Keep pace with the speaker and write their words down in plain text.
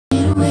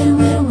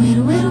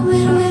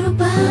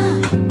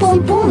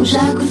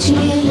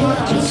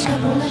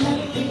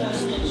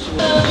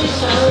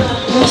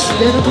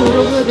내가 더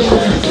물어봐야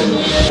되는데.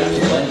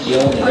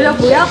 원래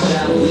뭐야?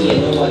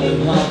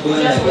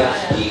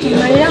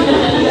 정말요?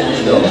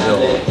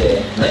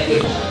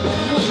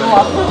 너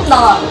아프다.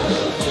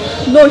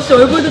 너 진짜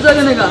얼굴도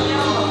작은 애가.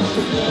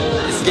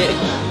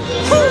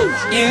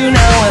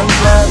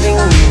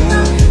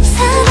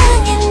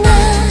 사랑해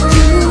나도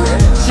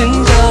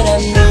친절한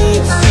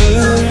입술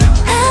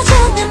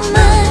다정한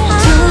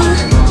말도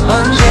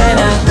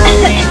언제나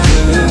우리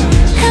둘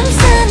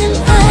감싸는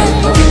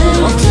발들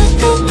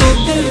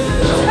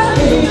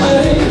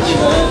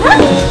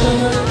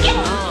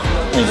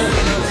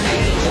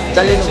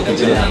잘리는 거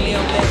괜찮아?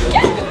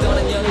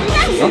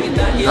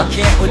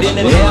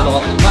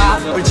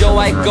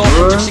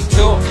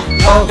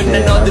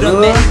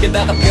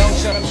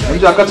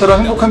 먼저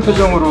아까처럼 행복한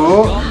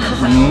표정으로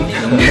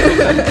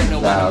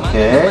자,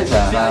 오케이.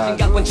 자, 하나.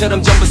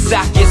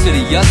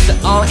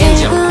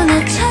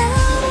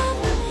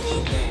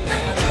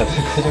 다들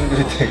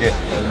표정들이 되게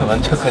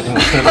만족하지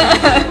못하는.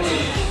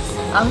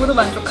 아무도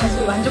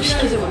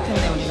만족시키지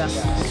못했네 우리가.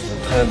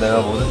 과연 내가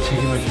모든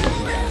책임을 지고.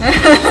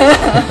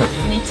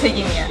 네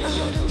책임이야.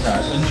 자,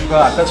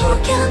 은주가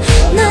아까처럼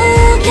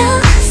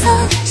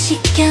녹여서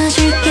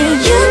시켜줄게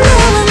You know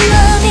I'm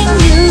loving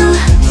you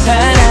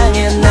사랑해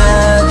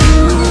나도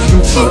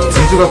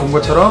은주가 본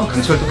것처럼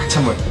강철도 같이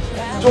한번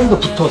좀 더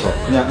붙어서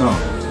그냥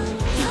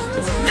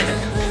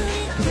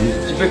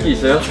찌뺏기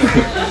있어요?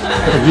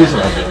 위에서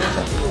나와요.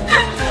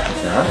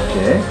 자,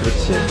 오케이,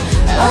 그렇지.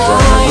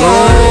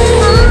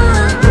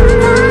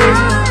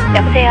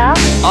 여보세요?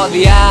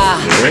 어디야?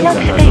 네,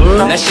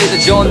 날씨도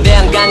좋은데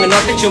한강은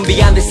어때?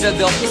 준비 안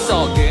됐어도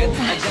있어.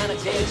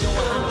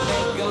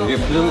 이게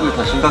표정들이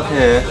다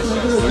심각해.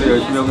 우리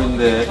열심히 하고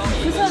있는데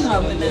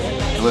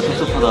정말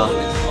섭섭하다.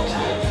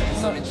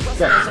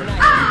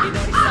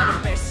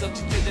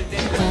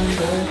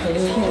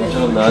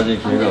 처럼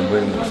나아질 기회가 안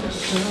보이는 것 같아.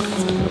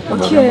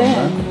 어떻게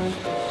해?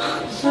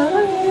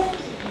 사랑해.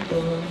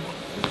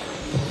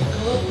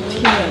 어떻게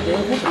해야 돼?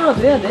 뽀뽀라도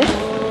해야 돼?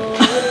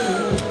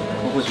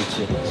 보고 좋지.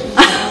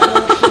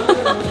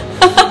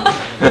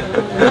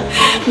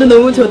 너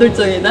너무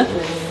저돌적이다.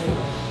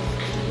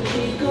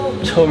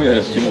 처음이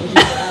어렵지 뭐.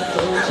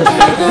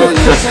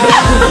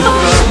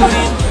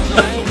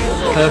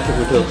 하얗게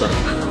불태웠다.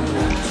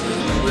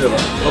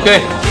 오케이.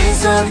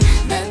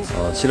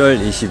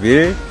 7월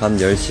 20일 밤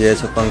 10시에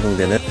첫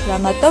방송되는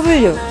드라마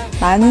W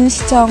많은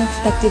시청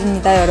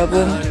부탁드립니다,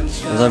 여러분.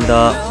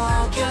 감사합니다.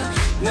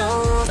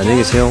 안녕히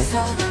계세요.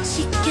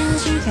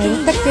 잘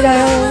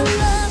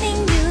부탁드려요.